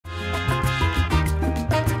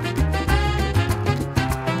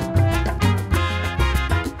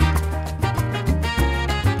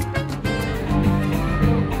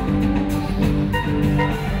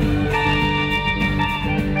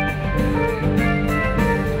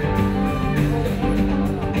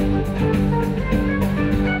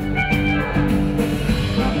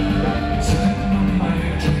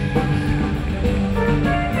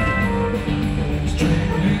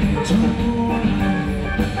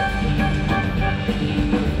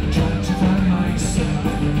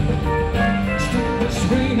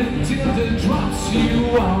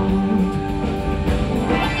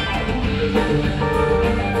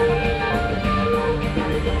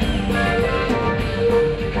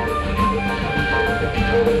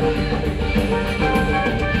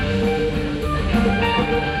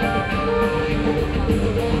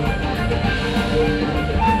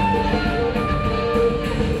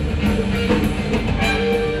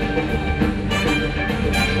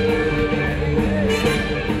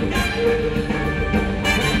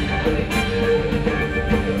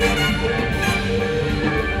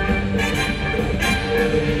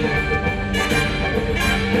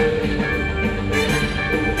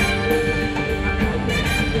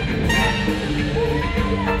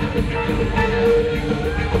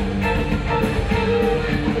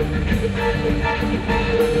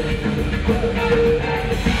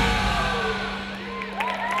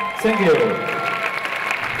Thank you.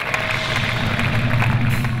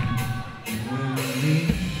 You and me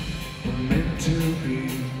were meant to be,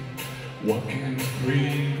 walking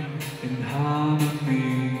free in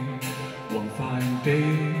harmony. One fine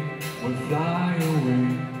day we'll fly away.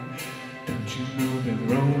 Don't you know that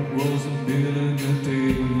Rome wasn't built in a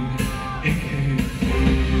day? Hey, hey,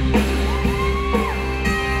 hey.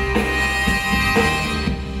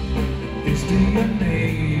 This day and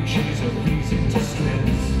age is a reason to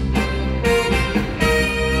stress.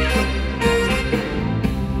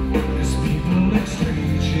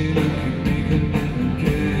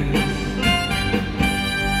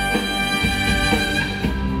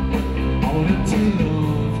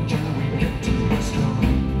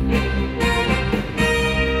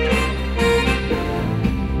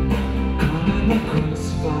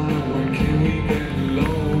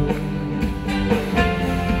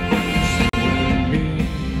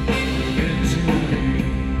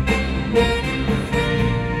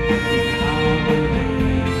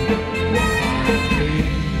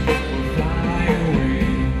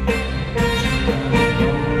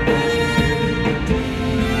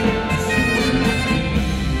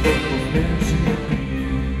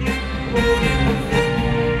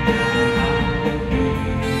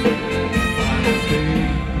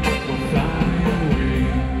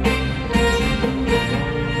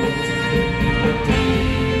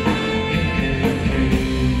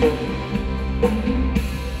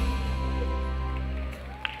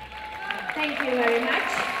 Thank you very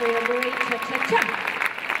much for your great cha-cha-cha.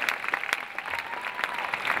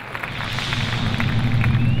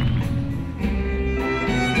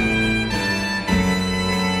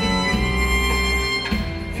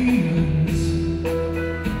 Feelings,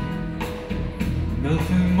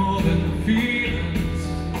 nothing more than feelings.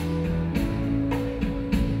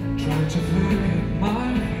 Try to forget my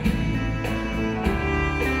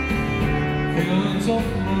feelings of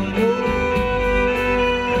my love.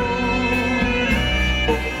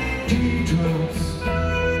 Teardrops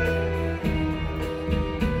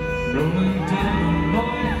rolling down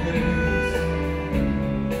my face,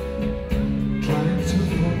 trying to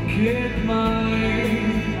forget my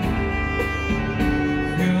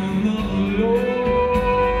feeling of alone.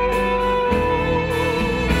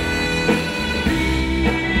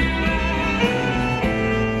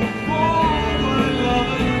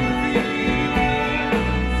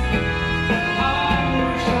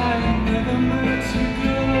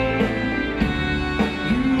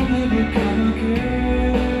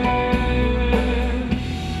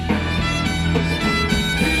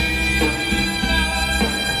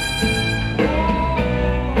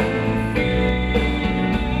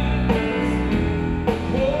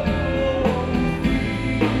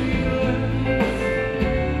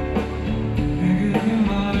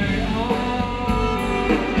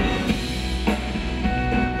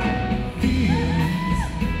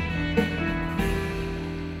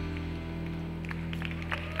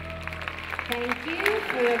 Thank you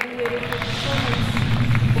for your beautiful performance.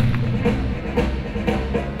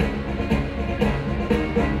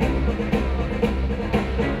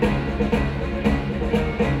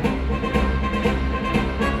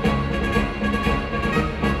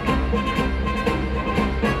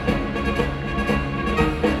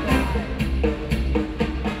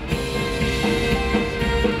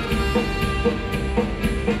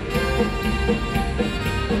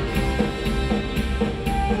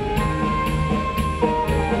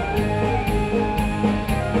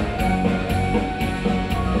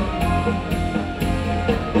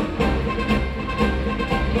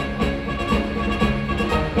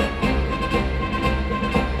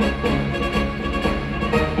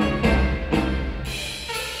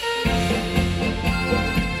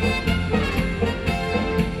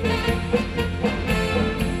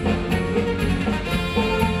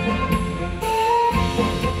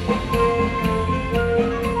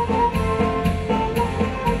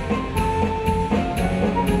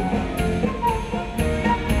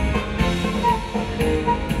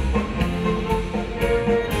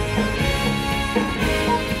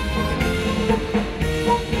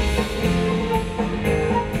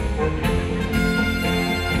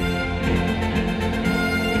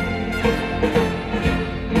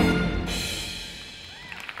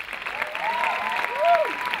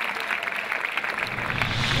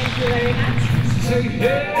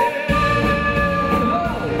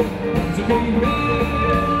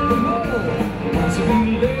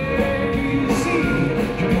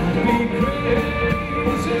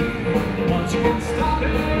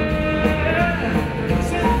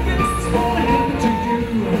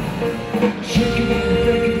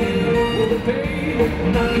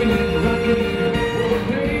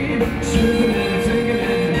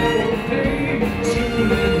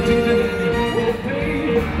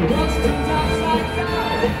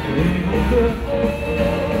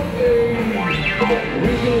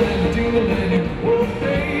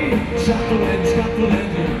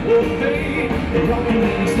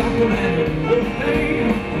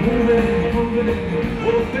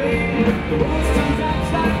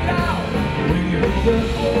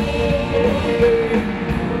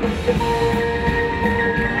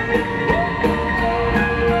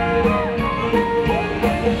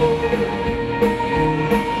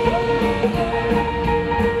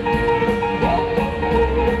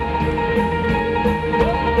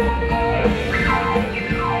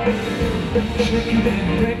 Shake it and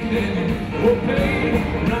break it and oh baby,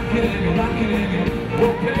 rock it and rock it and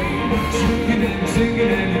oh baby, swing it and sing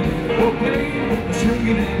it and oh baby, swing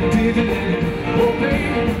it and did it and oh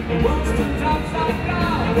baby, once the time's like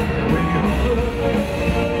God, we are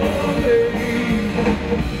baby.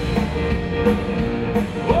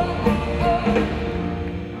 Oh, oh, oh.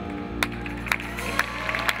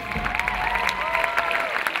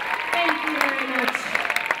 Thank you very much.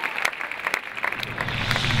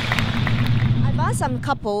 I've asked some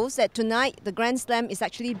couples that tonight the Grand Slam is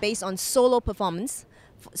actually based on solo performance,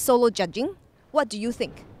 solo judging. What do you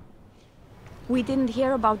think? We didn't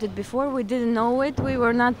hear about it before, we didn't know it, we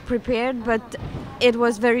were not prepared, but it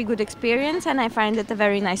was very good experience and I find it a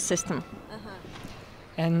very nice system.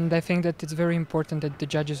 And I think that it's very important that the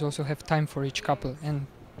judges also have time for each couple, and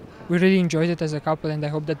we really enjoyed it as a couple, and I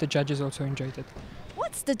hope that the judges also enjoyed it.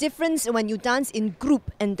 What's the difference when you dance in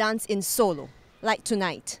group and dance in solo, like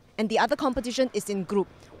tonight, and the other competition is in group?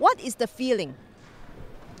 What is the feeling?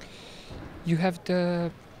 You have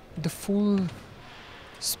the full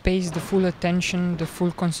space, the full attention, the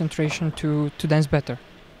full concentration to dance better.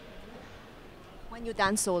 When you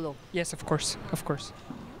dance solo? Yes, of course, of course.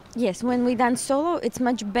 Yes, when we dance solo, it's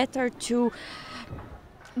much better to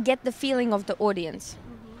get the feeling of the audience.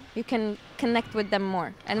 You can connect with them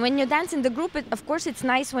more. And when you dance in the group, of course, it's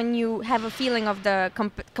nice when you have a feeling of the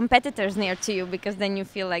competitors near to you, because then you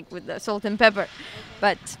feel like with the salt and pepper.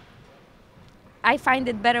 But I find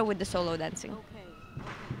it better with the solo dancing.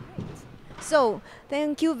 So,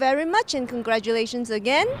 thank you very much and congratulations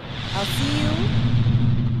again. I'll see you